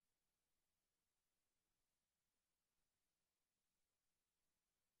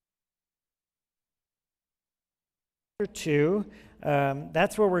2,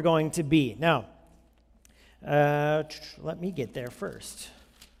 that's where we're going to be. Now, let me get there first.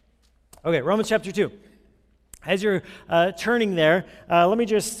 Okay, Romans chapter 2. As you're turning there, let me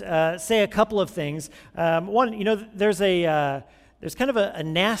just say a couple of things. One, there's kind of a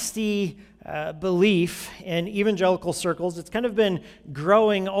nasty belief in evangelical circles. It's kind of been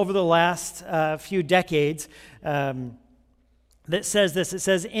growing over the last few decades. That says this. It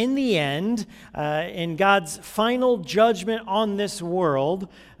says, in the end, in God's final judgment on this world,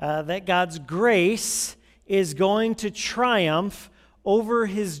 that God's grace is going to triumph over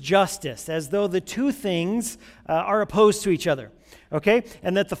his justice, as though the two things are opposed to each other, okay?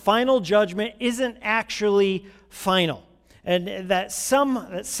 And that the final judgment isn't actually final. And that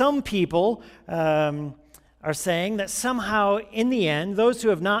some people are saying that somehow in the end, those who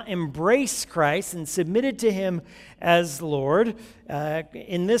have not embraced Christ and submitted to him as Lord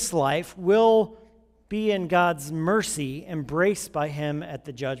in this life will be in God's mercy embraced by him at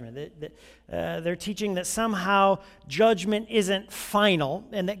the judgment. They're teaching that somehow judgment isn't final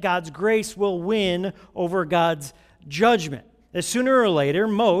and that God's grace will win over God's judgment. That sooner or later,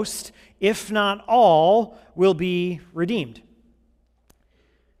 most, if not all, will be redeemed.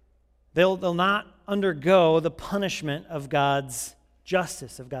 They'll not undergo the punishment of God's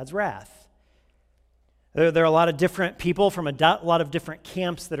justice, of God's wrath. There are a lot of different people from a lot of different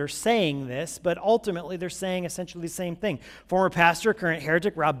camps that are saying this, but ultimately they're saying essentially the same thing. Former pastor, current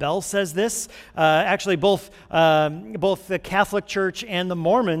heretic, Rob Bell says this. Actually, both the Catholic Church and the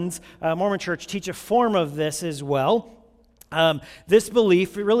Mormon Church teach a form of this as well. This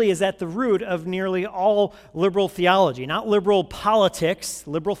belief really is at the root of nearly all liberal theology. Not liberal politics,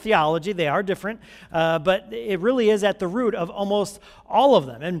 liberal theology, they are different, but it really is at the root of almost all of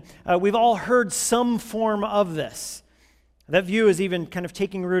them. And we've all heard some form of this. That view is even kind of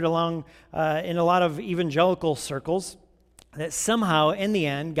taking root along in a lot of evangelical circles, that somehow in the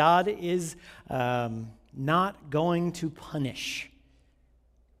end, God is not going to punish.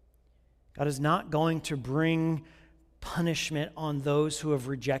 God is not going to bring punishment on those who have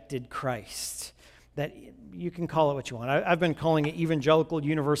rejected Christ. That you can call it what you want. I've been calling it evangelical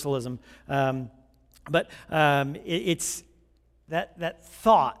universalism, but it's that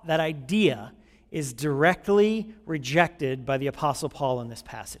thought, that idea, is directly rejected by the Apostle Paul in this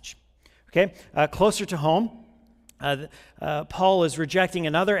passage. Okay, closer to home. Paul is rejecting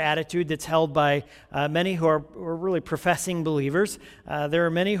another attitude that's held by many who are really professing believers. There are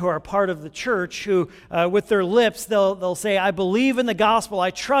many who are part of the church who, with their lips, they'll say, I believe in the gospel,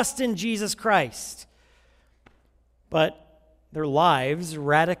 I trust in Jesus Christ. But their lives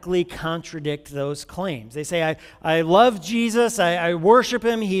radically contradict those claims. They say, I love Jesus, I worship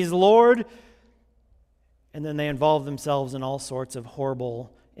him, he's Lord. And then they involve themselves in all sorts of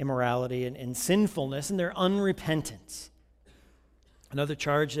horrible immorality and sinfulness, and they're unrepentant. Another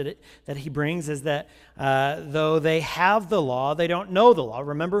charge that he brings is that though they have the law, they don't know the law.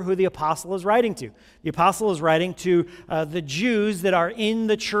 Remember who the apostle is writing to. The apostle is writing to the Jews that are in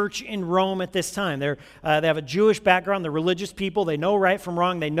the church in Rome at this time. They have a Jewish background. They're religious people. They know right from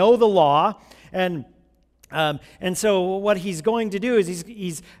wrong. They know the law. And so what he's going to do is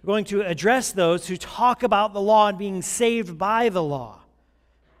he's going to address those who talk about the law and being saved by the law.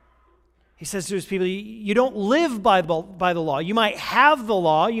 He says to his people, you don't live by the law. You might have the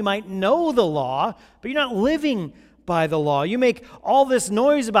law, you might know the law, but you're not living by the law. You make all this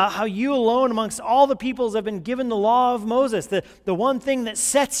noise about how you alone amongst all the peoples have been given the law of Moses, the one thing that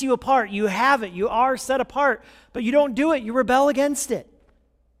sets you apart. You have it. You are set apart, but you don't do it. You rebel against it.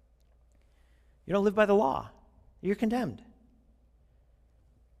 You don't live by the law. You're condemned. In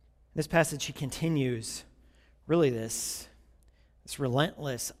this passage, he continues really this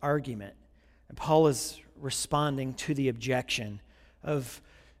relentless argument. And Paul is responding to the objection of,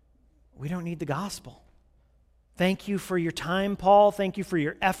 we don't need the gospel. Thank you for your time, Paul. Thank you for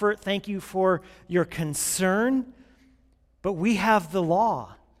your effort. Thank you for your concern. But we have the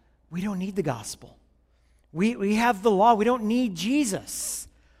law. We don't need the gospel. We have the law. We don't need Jesus.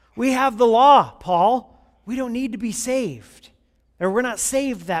 We have the law, Paul. We don't need to be saved. Or we're not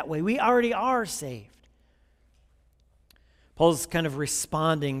saved that way. We already are saved. Paul's kind of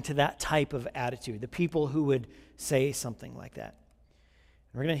responding to that type of attitude, the people who would say something like that.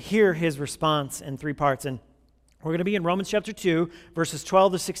 We're going to hear his response in three parts, and we're going to be in Romans chapter 2, verses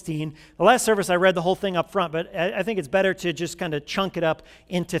 12 to 16. The last service I read the whole thing up front, but I think it's better to just kind of chunk it up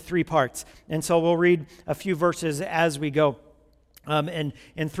into three parts. And so we'll read a few verses as we go in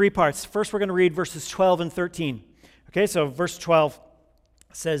three parts. First, we're going to read verses 12 and 13. Okay, so verse 12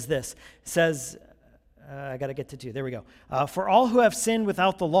 says this. It says, I got to get to 2. There we go. For all who have sinned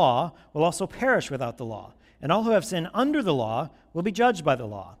without the law will also perish without the law. And all who have sinned under the law will be judged by the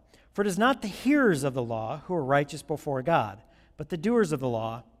law. For it is not the hearers of the law who are righteous before God, but the doers of the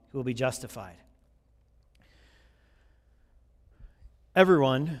law who will be justified.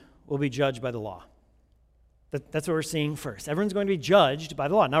 Everyone will be judged by the law. That's what we're seeing first. Everyone's going to be judged by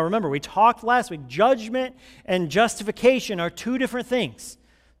the law. Now remember, we talked last week, judgment and justification are two different things.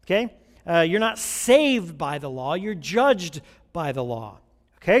 Okay? You're not saved by the law, you're judged by the law.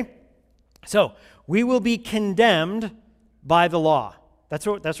 Okay? So, we will be condemned by the law. That's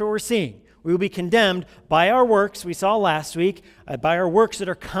what we're seeing. We will be condemned by our works, we saw last week, by our works that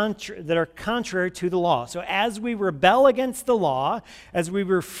are contrary to the law. So as we rebel against the law, as we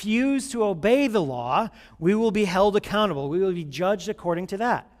refuse to obey the law, we will be held accountable. We will be judged according to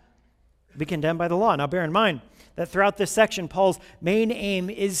that. We'll be condemned by the law. Now bear in mind that throughout this section, Paul's main aim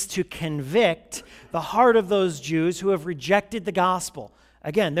is to convict the heart of those Jews who have rejected the gospel.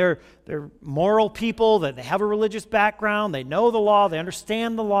 Again, they're moral people, that they have a religious background, they know the law, they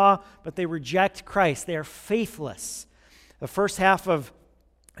understand the law, but they reject Christ. They are faithless. The first half of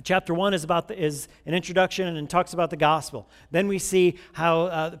chapter 1 is an introduction and talks about the gospel. Then we see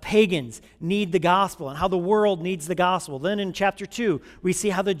how the pagans need the gospel and how the world needs the gospel. Then in chapter 2, we see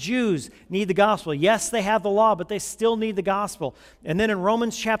how the Jews need the gospel. Yes, they have the law, but they still need the gospel. And then in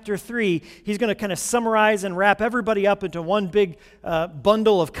Romans chapter 3, he's going to kind of summarize and wrap everybody up into one big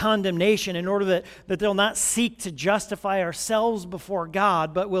bundle of condemnation in order that they'll not seek to justify ourselves before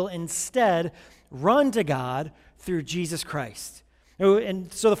God, but will instead run to God through Jesus Christ.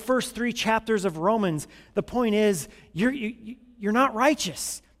 And so the first 3 chapters of Romans, the point is, you're not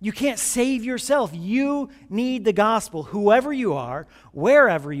righteous. You can't save yourself. You need the gospel. Whoever you are,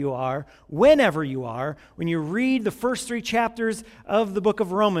 wherever you are, whenever you are, when you read the first 3 chapters of the book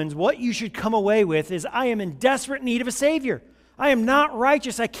of Romans, what you should come away with is, I am in desperate need of a Savior. I am not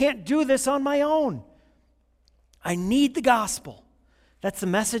righteous. I can't do this on my own. I need the gospel. That's the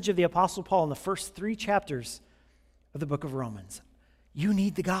message of the Apostle Paul in the first 3 chapters of the book of Romans. You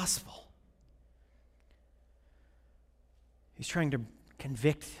need the gospel. He's trying to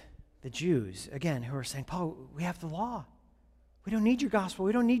convict the Jews, again, who are saying, Paul, we have the law. We don't need your gospel.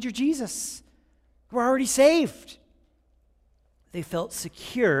 We don't need your Jesus. We're already saved. They felt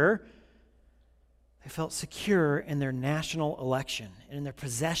secure. They felt secure in their national election and in their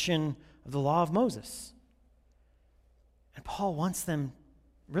possession of the law of Moses. And Paul wants them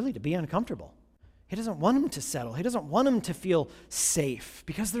really to be uncomfortable. He doesn't want them to settle. He doesn't want them to feel safe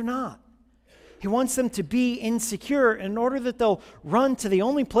because they're not. He wants them to be insecure in order that they'll run to the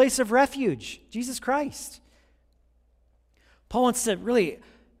only place of refuge, Jesus Christ. Paul wants to really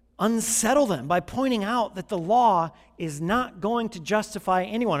unsettle them by pointing out that the law is not going to justify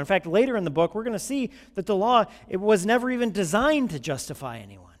anyone. In fact, later in the book, we're going to see that the law, it was never even designed to justify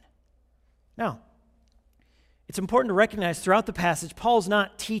anyone. Now, it's important to recognize throughout the passage, Paul's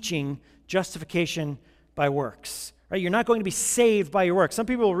not teaching justification by works. Right? You're not going to be saved by your works. Some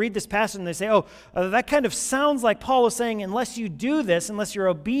people will read this passage and they say, that kind of sounds like Paul is saying, unless you do this, unless you're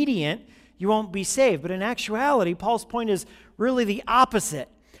obedient, you won't be saved. But in actuality, Paul's point is really the opposite.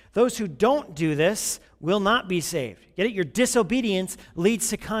 Those who don't do this will not be saved. Get it? Your disobedience leads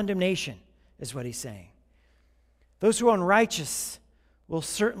to condemnation, is what he's saying. Those who are unrighteous will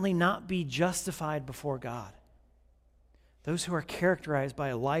certainly not be justified before God. Those who are characterized by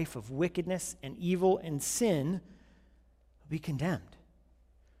a life of wickedness and evil and sin will be condemned.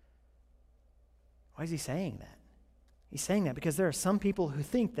 Why is he saying that? He's saying that because there are some people who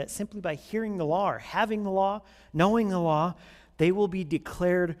think that simply by hearing the law or having the law, knowing the law, they will be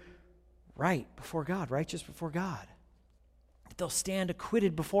declared right before God, righteous before God. That they'll stand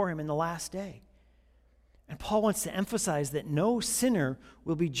acquitted before him in the last day. And Paul wants to emphasize that no sinner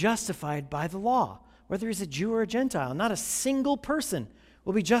will be justified by the law, whether he's a Jew or a Gentile. Not a single person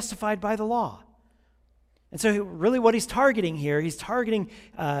will be justified by the law. And so really what he's targeting here, he's targeting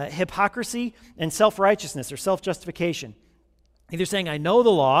hypocrisy and self-righteousness or self-justification. Either saying, I know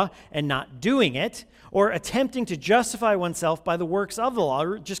the law and not doing it, or attempting to justify oneself by the works of the law,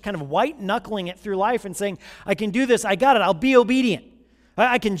 or just kind of white-knuckling it through life and saying, I can do this, I got it, I'll be obedient.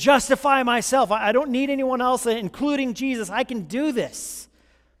 I can justify myself. I don't need anyone else, including Jesus. I can do this.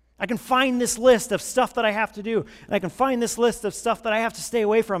 I can find this list of stuff that I have to do, and I can find this list of stuff that I have to stay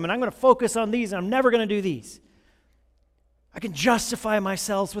away from, and I'm going to focus on these, and I'm never going to do these. I can justify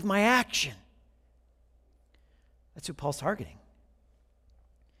myself with my action. That's who Paul's targeting.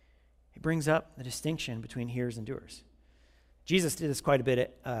 He brings up the distinction between hearers and doers. Jesus did this quite a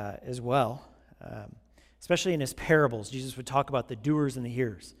bit as well, especially in his parables. Jesus would talk about the doers and the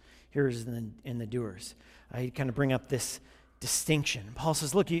hearers and the doers. He'd kind of bring up this distinction. Paul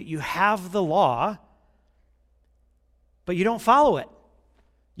says, look, you have the law, but you don't follow it.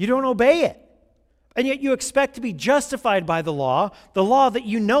 You don't obey it. And yet you expect to be justified by the law that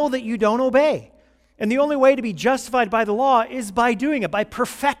you know that you don't obey. And the only way to be justified by the law is by doing it, by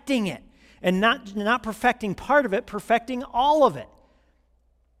perfecting it. And not perfecting part of it, perfecting all of it.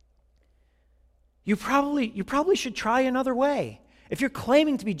 You probably should try another way. If you're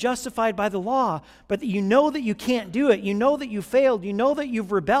claiming to be justified by the law, but you know that you can't do it, you know that you failed, you know that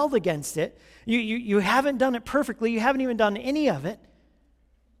you've rebelled against it, you haven't done it perfectly, you haven't even done any of it,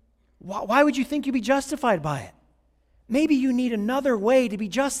 why would you think you'd be justified by it? Maybe you need another way to be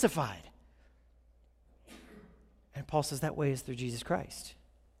justified. And Paul says that way is through Jesus Christ.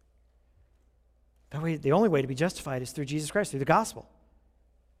 That way, the only way to be justified is through Jesus Christ, through the gospel.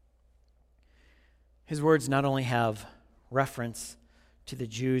 His words not only have reference to the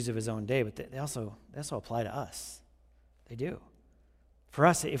Jews of his own day, but they also apply to us. They do. For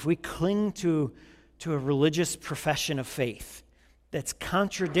us, if we cling to a religious profession of faith that's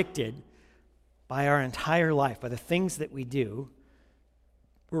contradicted by our entire life, by the things that we do,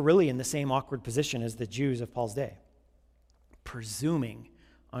 we're really in the same awkward position as the Jews of Paul's day, presuming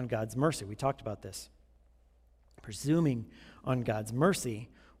on God's mercy. We talked about this. Presuming on God's mercy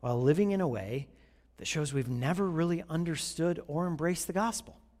while living in a way that shows we've never really understood or embraced the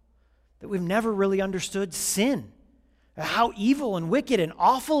gospel, that we've never really understood sin, how evil and wicked and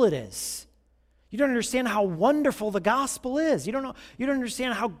awful it is. You don't understand how wonderful the gospel is. You don't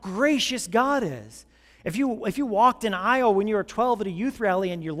understand how gracious God is. If you walked an aisle when you were 12 at a youth rally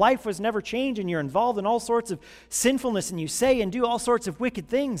and your life was never changed and you're involved in all sorts of sinfulness and you say and do all sorts of wicked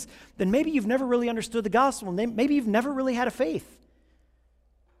things, then maybe you've never really understood the gospel. Maybe you've never really had a faith.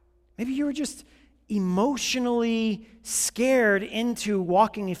 Maybe you were just emotionally scared into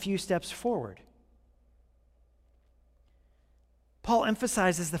walking a few steps forward. Paul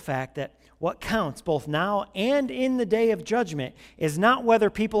emphasizes the fact that what counts both now and in the day of judgment is not whether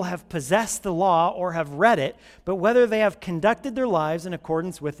people have possessed the law or have read it, but whether they have conducted their lives in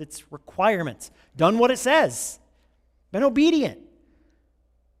accordance with its requirements, done what it says, been obedient.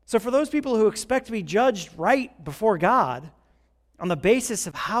 So for those people who expect to be judged right before God on the basis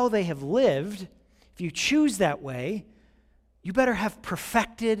of how they have lived, if you choose that way, you better have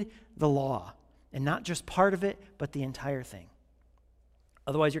perfected the law, and not just part of it, but the entire thing.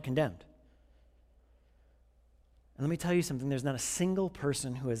 Otherwise, you're condemned. And let me tell you something, there's not a single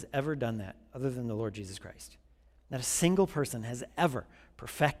person who has ever done that other than the Lord Jesus Christ. Not a single person has ever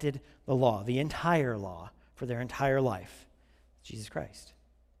perfected the law, the entire law, for their entire life. Jesus Christ.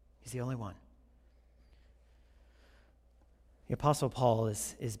 He's the only one. The Apostle Paul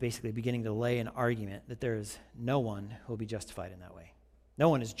is basically beginning to lay an argument that there is no one who will be justified in that way. No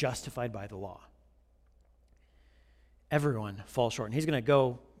one is justified by the law. Everyone falls short. And he's going to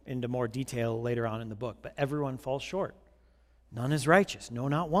go into more detail later on in the book, but everyone falls short. None is righteous, no,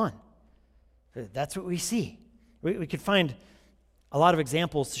 not one. That's what we see. We could find a lot of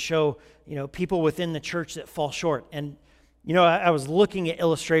examples to show, people within the church that fall short. And, I was looking at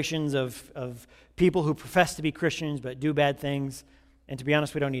illustrations of people who profess to be Christians but do bad things. And to be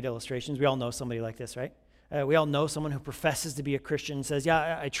honest, we don't need illustrations. We all know somebody like this, right? We all know someone who professes to be a Christian and says,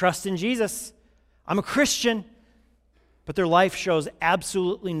 yeah, I trust in Jesus. I'm a Christian. But their life shows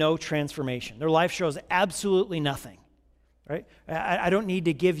absolutely no transformation. Their life shows absolutely nothing, right? I don't need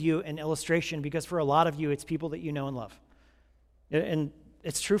to give you an illustration because for a lot of you, it's people that you know and love. And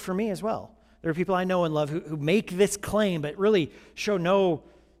it's true for me as well. There are people I know and love who make this claim but really show no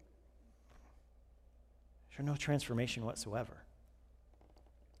transformation whatsoever.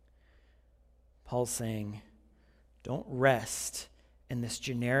 Paul's saying, don't rest in this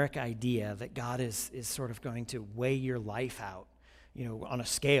generic idea that God is sort of going to weigh your life out, on a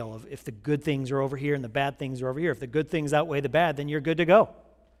scale of if the good things are over here and the bad things are over here. If the good things outweigh the bad, then you're good to go.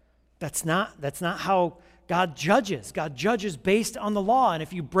 That's not how God judges. God judges based on the law, and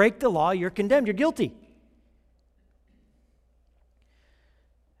if you break the law, you're condemned, you're guilty.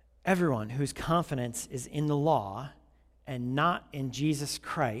 Everyone whose confidence is in the law and not in Jesus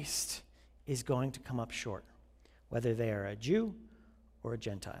Christ is going to come up short, whether they are a Jew or a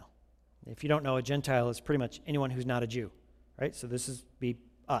Gentile. If you don't know, a Gentile is pretty much anyone who's not a Jew, right? So this is be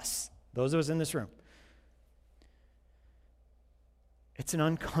us, those of us in this room. It's an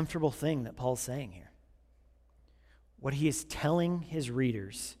uncomfortable thing that Paul's saying here. What he is telling his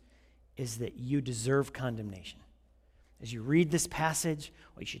readers is that you deserve condemnation. As you read this passage,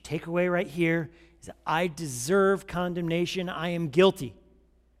 what you should take away right here is that I deserve condemnation. I am guilty.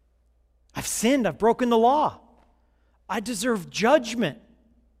 I've sinned. I've broken the law. I deserve judgment,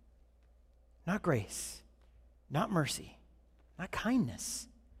 not grace, not mercy, not kindness.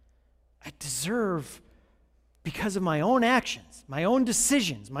 I deserve because of my own actions, my own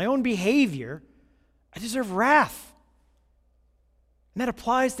decisions, my own behavior, I deserve wrath. And that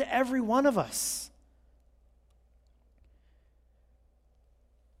applies to every one of us.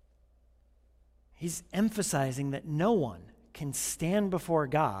 He's emphasizing that no one can stand before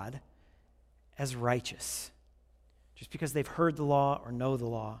God as righteous just because they've heard the law or know the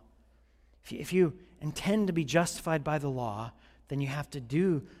law. If you intend to be justified by the law, then you have to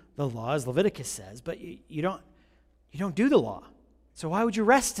do the law, as Leviticus says, but you don't do the law. So why would you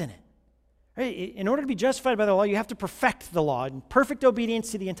rest in it? Right? In order to be justified by the law, you have to perfect the law in perfect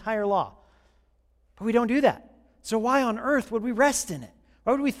obedience to the entire law. But we don't do that. So why on earth would we rest in it?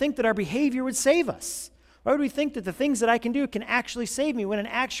 Why would we think that our behavior would save us? Why would we think that the things that I can do can actually save me when in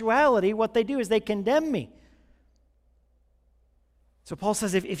actuality what they do is they condemn me? So Paul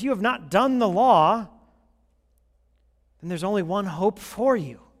says if you have not done the law, then there's only one hope for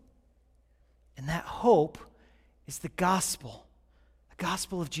you. And that hope is the gospel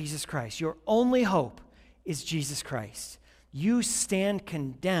of Jesus Christ. Your only hope is Jesus Christ. You stand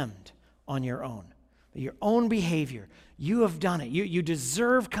condemned on your own behavior. You have done it. You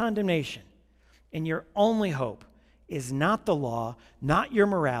deserve condemnation. And your only hope is not the law, not your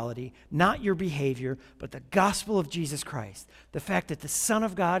morality, not your behavior, but the gospel of Jesus Christ. The fact that the Son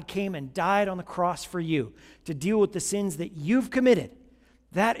of God came and died on the cross for you to deal with the sins that you've committed.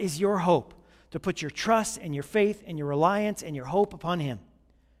 That is your hope, to put your trust and your faith and your reliance and your hope upon Him.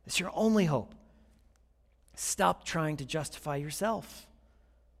 It's your only hope. Stop trying to justify yourself.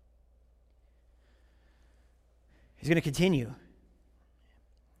 He's going to continue.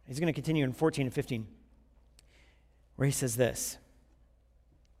 He's going to continue in 14 and 15, where he says this: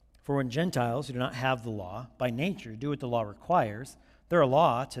 "For when Gentiles who do not have the law, by nature do what the law requires, they're a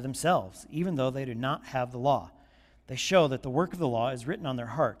law to themselves, even though they do not have the law. They show that the work of the law is written on their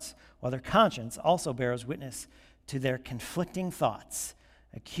hearts, while their conscience also bears witness to their conflicting thoughts,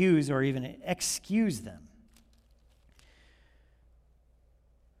 accuse or even excuse them."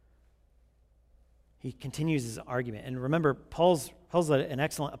 He continues his argument. And remember, Paul's an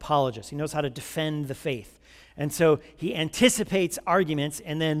excellent apologist. He knows how to defend the faith. And so he anticipates arguments,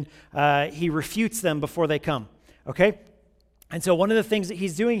 and then he refutes them before they come. Okay? And so one of the things that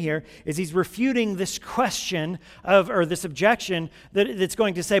he's doing here is he's refuting this question or this objection that's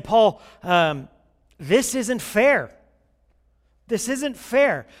going to say, Paul, this isn't fair. This isn't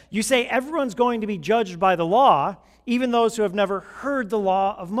fair. You say everyone's going to be judged by the law, even those who have never heard the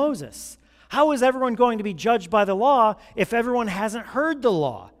law of Moses. How is everyone going to be judged by the law if everyone hasn't heard the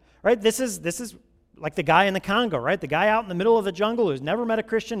law? Right? This is like the guy in the Congo, right? The guy out in the middle of the jungle who's never met a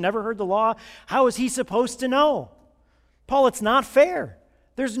Christian, never heard the law. How is he supposed to know? Paul, it's not fair.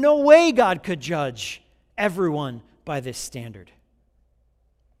 There's no way God could judge everyone by this standard.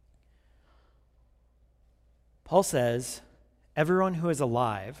 Paul says, everyone who is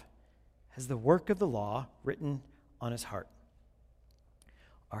alive has the work of the law written on his heart.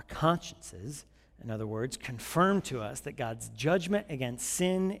 Our consciences, in other words, confirm to us that God's judgment against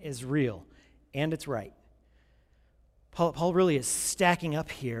sin is real and it's right. Paul really is stacking up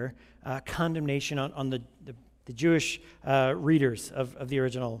here condemnation on the Jewish readers of the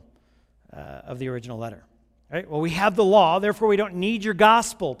original letter. Right? Well, we have the law, therefore we don't need your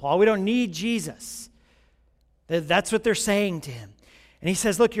gospel, Paul. We don't need Jesus. That's what they're saying to him. And he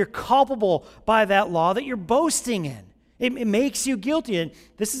says, look, you're culpable by that law that you're boasting in. It makes you guilty. And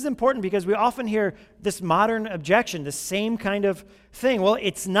this is important because we often hear this modern objection, the same kind of thing. Well,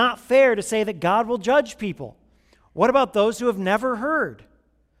 it's not fair to say that God will judge people. What about those who have never heard?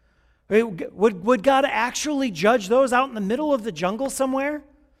 Would God actually judge those out in the middle of the jungle somewhere?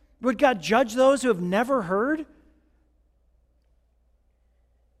 Would God judge those who have never heard?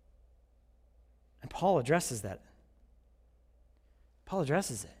 And Paul addresses that. Paul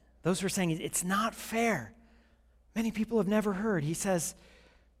addresses it. Those who are saying it's not fair. Many people have never heard. He says,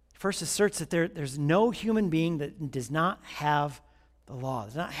 first asserts that there's no human being that does not have the law,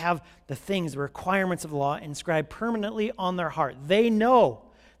 does not have the things, the requirements of the law inscribed permanently on their heart. They know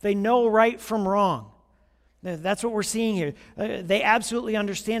right from wrong. That's what we're seeing here. They absolutely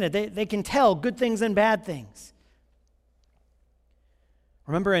understand it. They can tell good things and bad things.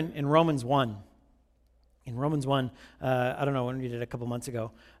 Remember in Romans 1, I don't know when we did it a couple months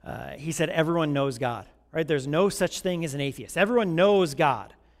ago, he said everyone knows God. Right? There's no such thing as an atheist. Everyone knows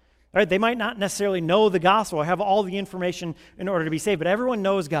God. Right? They might not necessarily know the gospel or have all the information in order to be saved, but everyone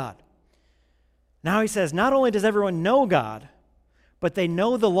knows God. Now he says, not only does everyone know God, but they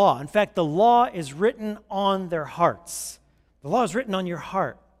know the law. In fact, the law is written on their hearts. The law is written on your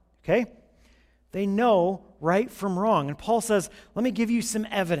heart. Okay? They know right from wrong. And Paul says, let me give you some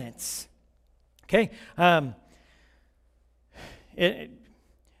evidence. Okay? the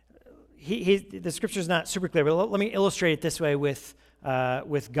scripture is not super clear, but let me illustrate it this way with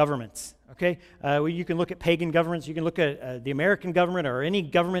governments, okay? You can look at pagan governments, you can look at the American government or any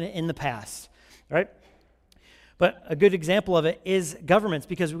government in the past, right? But a good example of it is governments,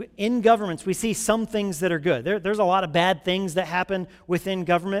 because in governments we see some things that are good. There's a lot of bad things that happen within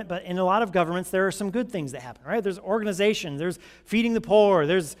government, but in a lot of governments there are some good things that happen, right? There's organizations, there's feeding the poor,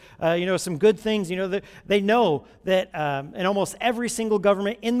 there's some good things. They know that in almost every single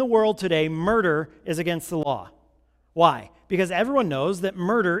government in the world today, murder is against the law. Why? Because everyone knows that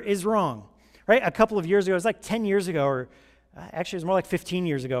murder is wrong, right? A couple of years ago, it was like 10 years ago, or actually it was more like 15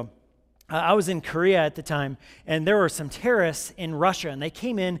 years ago. I was in Korea at the time, and there were some terrorists in Russia, and they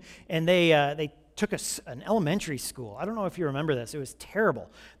came in and they took an elementary school. I don't know if you remember this. It was terrible.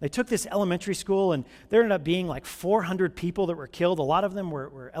 They took this elementary school, and there ended up being like 400 people that were killed. A lot of them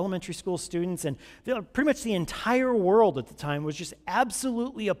were elementary school students, and pretty much the entire world at the time was just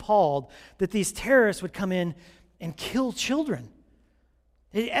absolutely appalled that these terrorists would come in and kill children.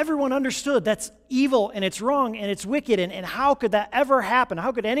 Everyone understood that's evil and it's wrong and it's wicked, and how could that ever happen?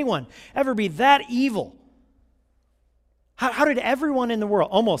 How could anyone ever be that evil? How did everyone in the world,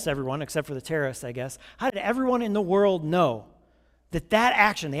 almost everyone except for the terrorists, I guess, how did everyone in the world know that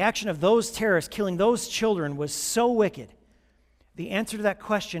action, the action of those terrorists killing those children, was so wicked? The answer to that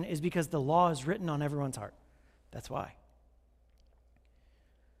question is because the law is written on everyone's heart. That's why.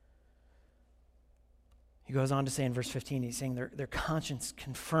 He goes on to say in verse 15, he's saying their conscience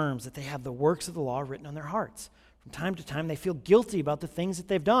confirms that they have the works of the law written on their hearts. From time to time, they feel guilty about the things that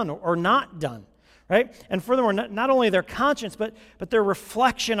they've done or not done, right? And furthermore, not only their conscience, but their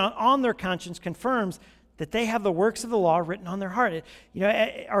reflection on their conscience confirms that they have the works of the law written on their heart.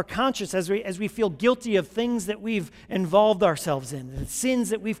 Our conscience, as we feel guilty of things that we've involved ourselves in, the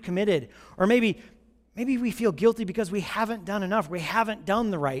sins that we've committed, or maybe we feel guilty because we haven't done enough, we haven't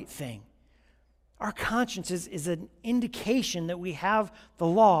done the right thing. Our conscience is an indication that we have the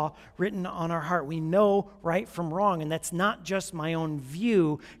law written on our heart. We know right from wrong, and that's not just my own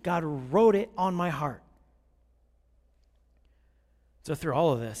view. God wrote it on my heart. So through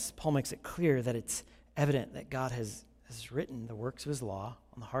all of this, Paul makes it clear that it's evident that God has written the works of his law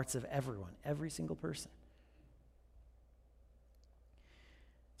on the hearts of everyone, every single person.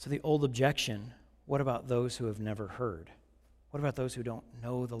 So the old objection, what about those who have never heard? What about those who don't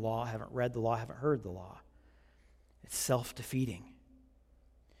know the law, haven't read the law, haven't heard the law? It's self-defeating.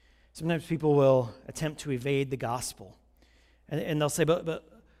 Sometimes people will attempt to evade the gospel. And they'll say, but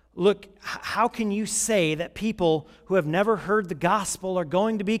look, how can you say that people who have never heard the gospel are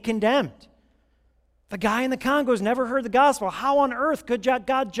going to be condemned? The guy in the Congo has never heard the gospel. How on earth could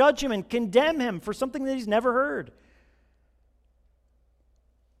God judge him and condemn him for something that he's never heard?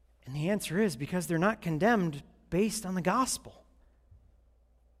 And the answer is because they're not condemned based on the gospel.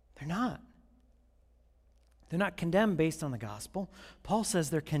 They're not. They're not condemned based on the gospel. Paul says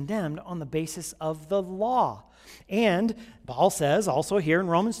they're condemned on the basis of the law. And Paul says also here in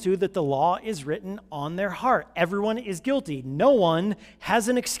Romans 2 that the law is written on their heart. Everyone is guilty. No one has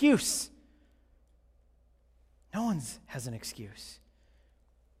an excuse. No one has an excuse.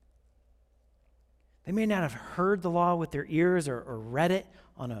 They may not have heard the law with their ears or read it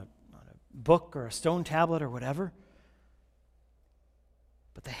on a book or a stone tablet or whatever,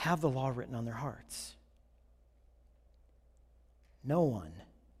 but they have the law written on their hearts. No one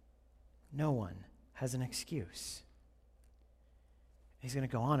has an excuse. He's going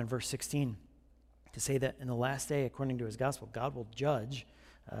to go on in verse 16 to say that in the last day, according to his gospel, God will judge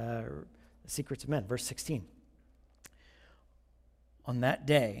the secrets of men. Verse 16. On that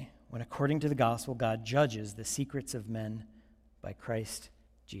day, when according to the gospel, God judges the secrets of men by Christ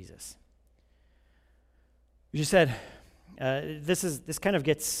Jesus. We just said, this kind of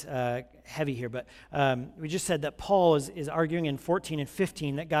gets heavy here, but we just said that Paul is arguing in 14 and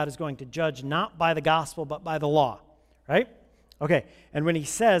 15 that God is going to judge not by the gospel, but by the law, right? Okay, and when he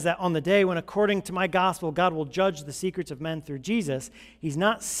says that on the day when according to my gospel, God will judge the secrets of men through Jesus, he's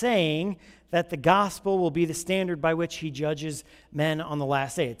not saying that the gospel will be the standard by which he judges men on the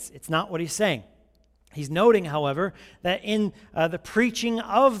last day. It's not what he's saying. He's noting, however, that in the preaching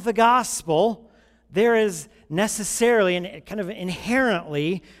of the gospel, there is necessarily and kind of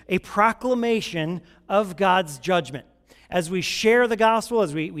inherently a proclamation of God's judgment. as we share the gospel,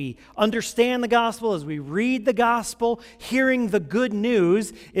 as we understand the gospel, as we read the gospel, hearing the good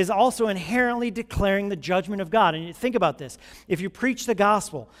news is also inherently declaring the judgment of God. And you think about this. If you preach the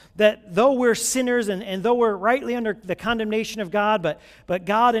gospel, that though we're sinners and though we're rightly under the condemnation of God, but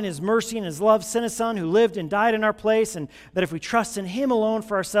God in his mercy and his love sent a son who lived and died in our place, and that if we trust in him alone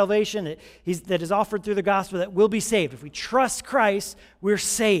for our salvation, that is offered through the gospel, that we'll be saved. If we trust Christ, we're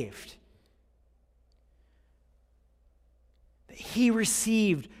saved. He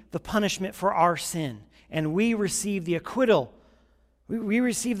received the punishment for our sin, and we receive the acquittal. We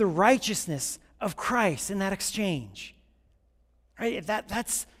receive the righteousness of Christ in that exchange. Right?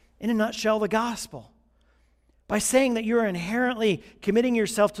 That's, in a nutshell, the gospel. By saying that you're inherently committing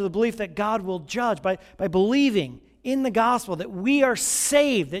yourself to the belief that God will judge, by believing in the gospel that we are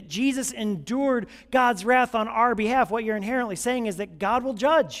saved, that Jesus endured God's wrath on our behalf, what you're inherently saying is that God will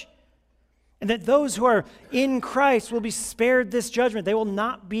judge. And that those who are in Christ will be spared this judgment. They will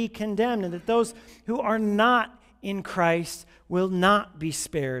not be condemned. And that those who are not in Christ will not be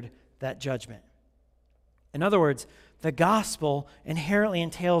spared that judgment. In other words, the gospel inherently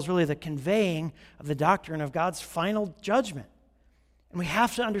entails really the conveying of the doctrine of God's final judgment. And we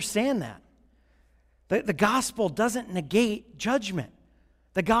have to understand that. The gospel doesn't negate judgment.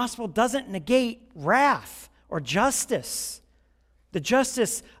 The gospel doesn't negate wrath or justice. The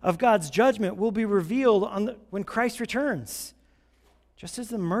justice of God's judgment will be revealed when Christ returns, just as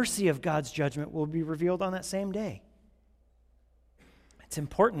the mercy of God's judgment will be revealed on that same day. It's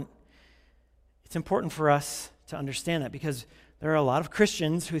important. It's important for us to understand that, because there are a lot of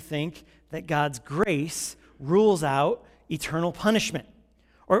Christians who think that God's grace rules out eternal punishment,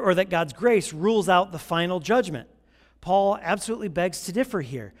 or that God's grace rules out the final judgment. Paul absolutely begs to differ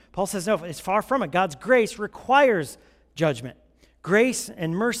here. Paul says, no, it's far from it. God's grace requires judgment. Grace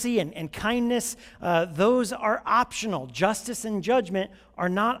and mercy and kindness, those are optional. Justice and judgment are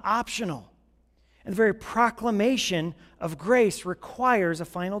not optional. And the very proclamation of grace requires a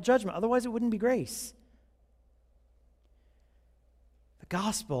final judgment. Otherwise, it wouldn't be grace. The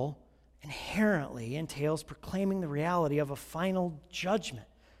gospel inherently entails proclaiming the reality of a final judgment,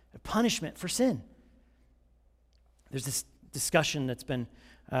 a punishment for sin. There's this discussion that's been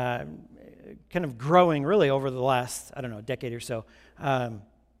kind of growing really over the last, decade or so.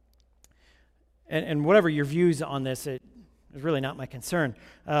 And whatever your views on this, it is really not my concern,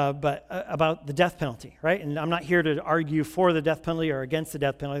 but about the death penalty, right? And I'm not here to argue for the death penalty or against the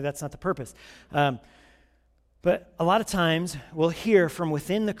death penalty. That's not the purpose. But a lot of times we'll hear from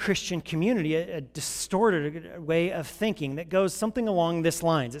within the Christian community a distorted way of thinking that goes something along this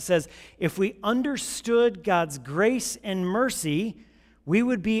lines. It says, if we understood God's grace and mercy, we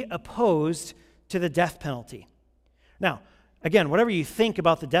would be opposed to the death penalty. Now, again, whatever you think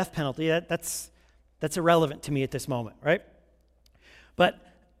about the death penalty, that's irrelevant to me at this moment, right? But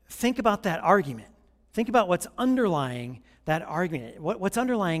think about that argument. Think about what's underlying that argument. What's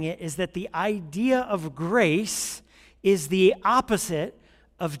underlying it is that the idea of grace is the opposite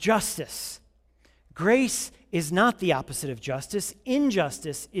of justice. Grace is not the opposite of justice.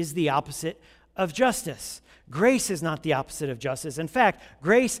 Injustice is the opposite of justice. Grace is not the opposite of justice. In fact,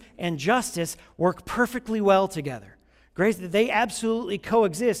 grace and justice work perfectly well together. Grace, they absolutely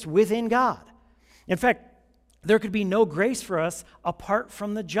coexist within God. In fact, there could be no grace for us apart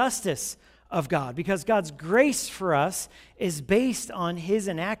from the justice of God, because God's grace for us is based on his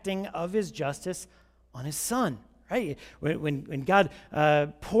enacting of his justice on his Son. Right? When God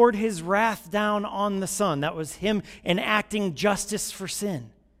poured his wrath down on the Son, that was him enacting justice for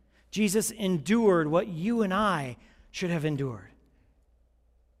sin. Jesus endured what you and I should have endured.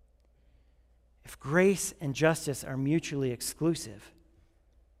 If grace and justice are mutually exclusive,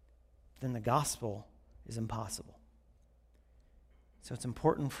 then the gospel is impossible. So it's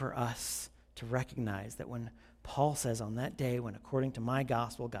important for us to recognize that when Paul says on that day, when according to my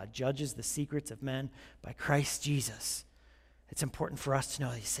gospel, God judges the secrets of men by Christ Jesus, it's important for us to know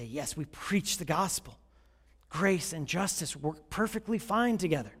that he say, yes, we preach the gospel. Grace and justice work perfectly fine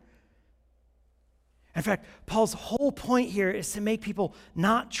together. In fact, Paul's whole point here is to make people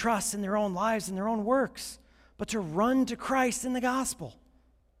not trust in their own lives and their own works, but to run to Christ in the gospel.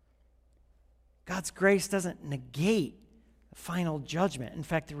 God's grace doesn't negate the final judgment. In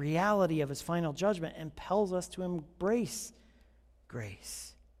fact, the reality of his final judgment impels us to embrace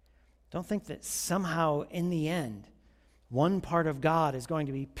grace. Don't think that somehow in the end, one part of God is going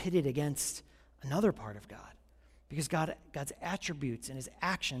to be pitted against another part of God, because God's attributes and his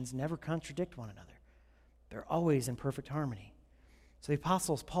actions never contradict one another. They're always in perfect harmony. So the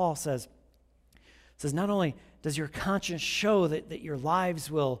Apostle Paul says not only does your conscience show that your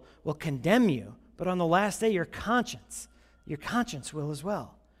lives will condemn you, but on the last day your conscience, your conscience will as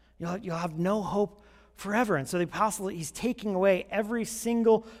well. You'll have no hope forever. And so the apostle, he's taking away every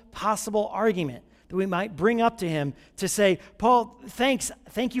single possible argument that we might bring up to him to say, Paul,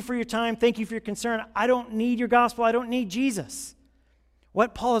 thank you for your time, thank you for your concern. I don't need your gospel, I don't need Jesus.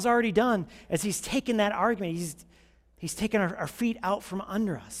 What Paul has already done is he's taken that argument, he's taken our feet out from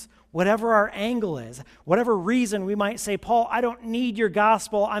under us. Whatever our angle is, whatever reason we might say, Paul, I don't need your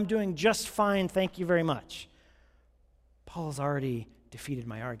gospel, I'm doing just fine, thank you very much. Paul has already defeated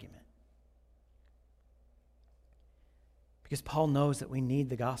my argument. Because Paul knows that we need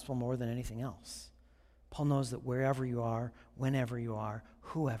the gospel more than anything else. Paul knows that wherever you are, whenever you are,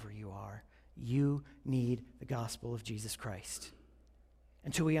 whoever you are, you need the gospel of Jesus Christ.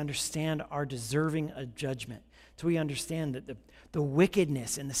 Until we understand our deserving of judgment, until we understand that the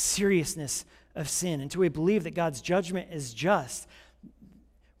wickedness and the seriousness of sin, until we believe that God's judgment is just,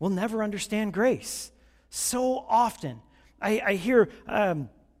 we'll never understand grace. So often, I hear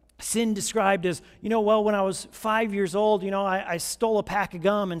sin described as, when I was 5 years old, I stole a pack of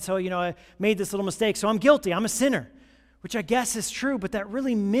gum, and so, I made this little mistake, so I'm guilty, I'm a sinner, which I guess is true, but that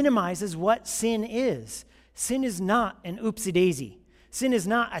really minimizes what sin is. Sin is not an oopsie-daisy. Sin is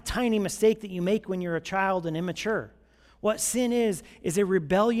not a tiny mistake that you make when you're a child and immature. What sin is a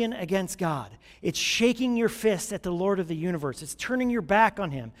rebellion against God. It's shaking your fist at the Lord of the universe. It's turning your back on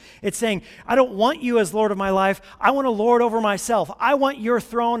him. It's saying, I don't want you as Lord of my life. I want to lord over myself. I want your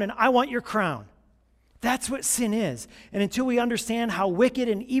throne and I want your crown. That's what sin is. And until we understand how wicked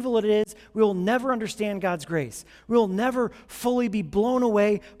and evil it is, we will never understand God's grace. We will never fully be blown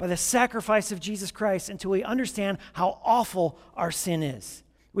away by the sacrifice of Jesus Christ until we understand how awful our sin is.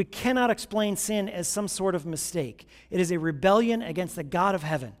 We cannot explain sin as some sort of mistake. It is a rebellion against the God of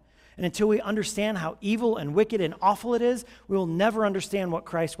heaven. And until we understand how evil and wicked and awful it is, we will never understand what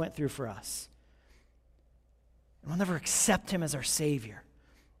Christ went through for us. And we'll never accept him as our Savior.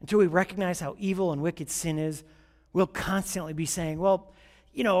 Until we recognize how evil and wicked sin is, we'll constantly be saying, well,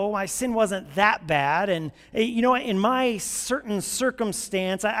 my sin wasn't that bad, and, in my certain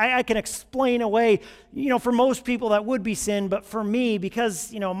circumstance, I can explain away, for most people that would be sin, but for me,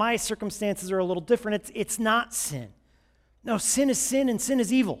 because, my circumstances are a little different, it's not sin. No, sin is sin, and sin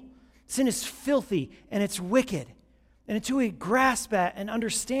is evil. Sin is filthy, and it's wicked. And until we grasp that and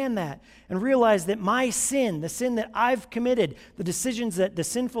understand that and realize that my sin, the sin that I've committed, the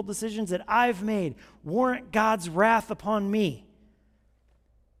sinful decisions that I've made warrant God's wrath upon me,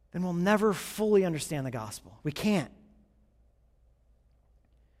 then we'll never fully understand the gospel. We can't.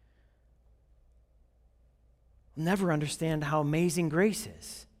 We'll never understand how amazing grace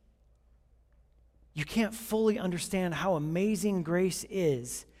is. You can't fully understand how amazing grace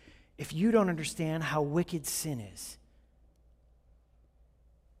is if you don't understand how wicked sin is.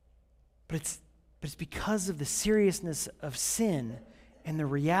 But it's because of the seriousness of sin and the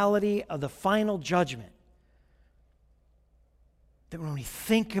reality of the final judgment that when we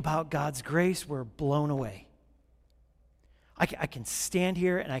think about God's grace, we're blown away. I can stand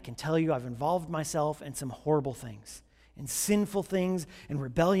here and I can tell you I've involved myself in some horrible things, in sinful things, in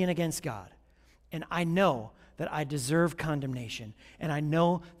rebellion against God. And I know that I deserve condemnation, and I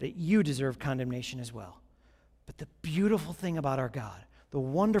know that you deserve condemnation as well. But the beautiful thing about our God, the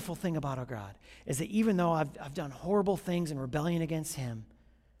wonderful thing about our God, is that even though I've done horrible things in rebellion against him,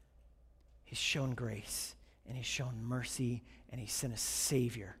 he's shown grace, and he's shown mercy, and he sent a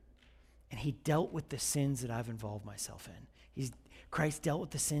Savior. And he dealt with the sins that I've involved myself in. Christ dealt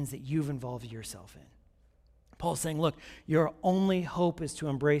with the sins that you've involved yourself in. Paul's saying, look, your only hope is to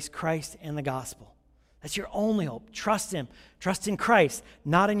embrace Christ and the gospel. That's your only hope. Trust him. Trust in Christ,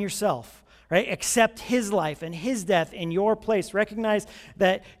 not in yourself. Right? Accept his life and his death in your place. Recognize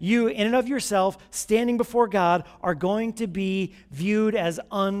that you, in and of yourself, standing before God, are going to be viewed as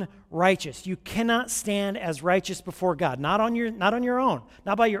unrighteous. You cannot stand as righteous before God, not on your own,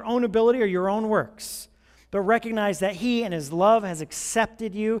 not by your own ability or your own works. But recognize that he in his love has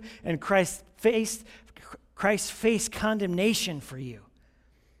accepted you, and Christ faced condemnation for you.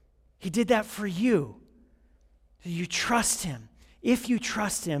 He did that for you. You trust him. If you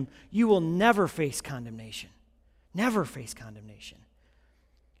trust him, you will never face condemnation. Never face condemnation.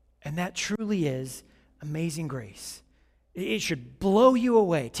 And that truly is amazing grace. It should blow you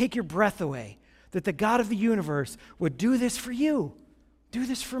away, take your breath away, that the God of the universe would do this for you, do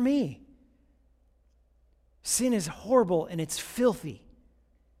this for me. Sin is horrible and it's filthy.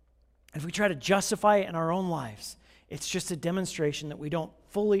 If we try to justify it in our own lives, it's just a demonstration that we don't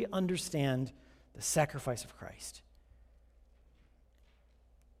fully understand the sacrifice of Christ.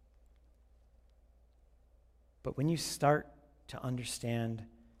 But when you start to understand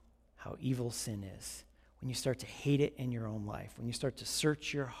how evil sin is, when you start to hate it in your own life, when you start to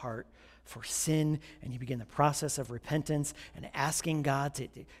search your heart for sin and you begin the process of repentance and asking God to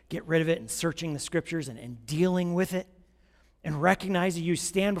get rid of it and searching the scriptures and dealing with it and recognizing you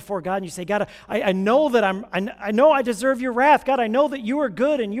stand before God and you say, God, I know that I know I deserve your wrath. God, I know that you are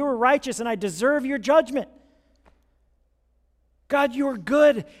good and you are righteous and I deserve your judgment. God, you are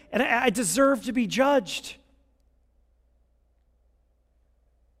good and I deserve to be judged.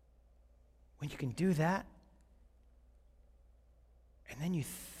 When you can do that, and then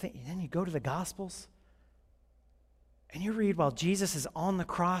you go to the Gospels, and you read while Jesus is on the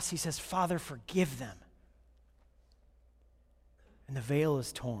cross, he says, Father, forgive them. And the veil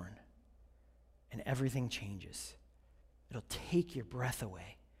is torn, and everything changes. It'll take your breath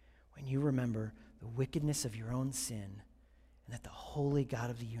away when you remember the wickedness of your own sin, and that the holy God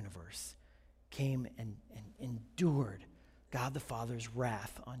of the universe came and endured God the Father's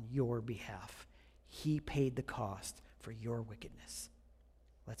wrath on your behalf. He paid the cost for your wickedness.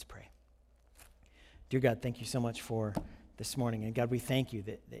 Let's pray. Dear God, thank you so much for this morning. And God, we thank you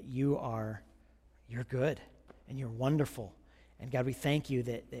that you're good and you're wonderful. And God, we thank you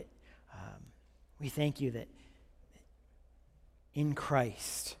that in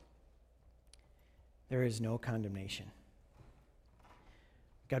Christ there is no condemnation.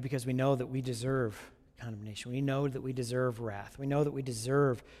 God, because we know that we deserve condemnation. We know that we deserve wrath. We know that we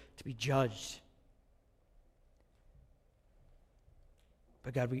deserve to be judged.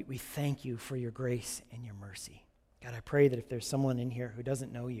 But God, we thank you for your grace and your mercy. God, I pray that if there's someone in here who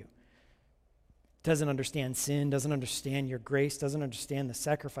doesn't know you, doesn't understand sin, doesn't understand your grace, doesn't understand the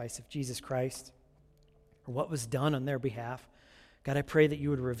sacrifice of Jesus Christ, or what was done on their behalf, God, I pray that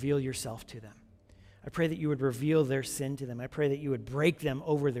you would reveal yourself to them. I pray that you would reveal their sin to them. I pray that you would break them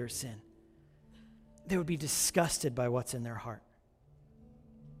over their sin. They would be disgusted by what's in their heart.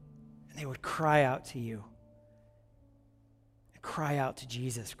 And they would cry out to you. And cry out to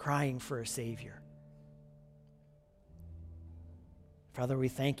Jesus, crying for a Savior. Father, we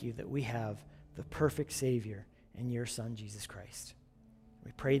thank you that we have the perfect Savior in your Son, Jesus Christ.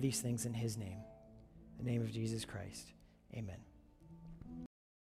 We pray these things in his name, the name of Jesus Christ. Amen.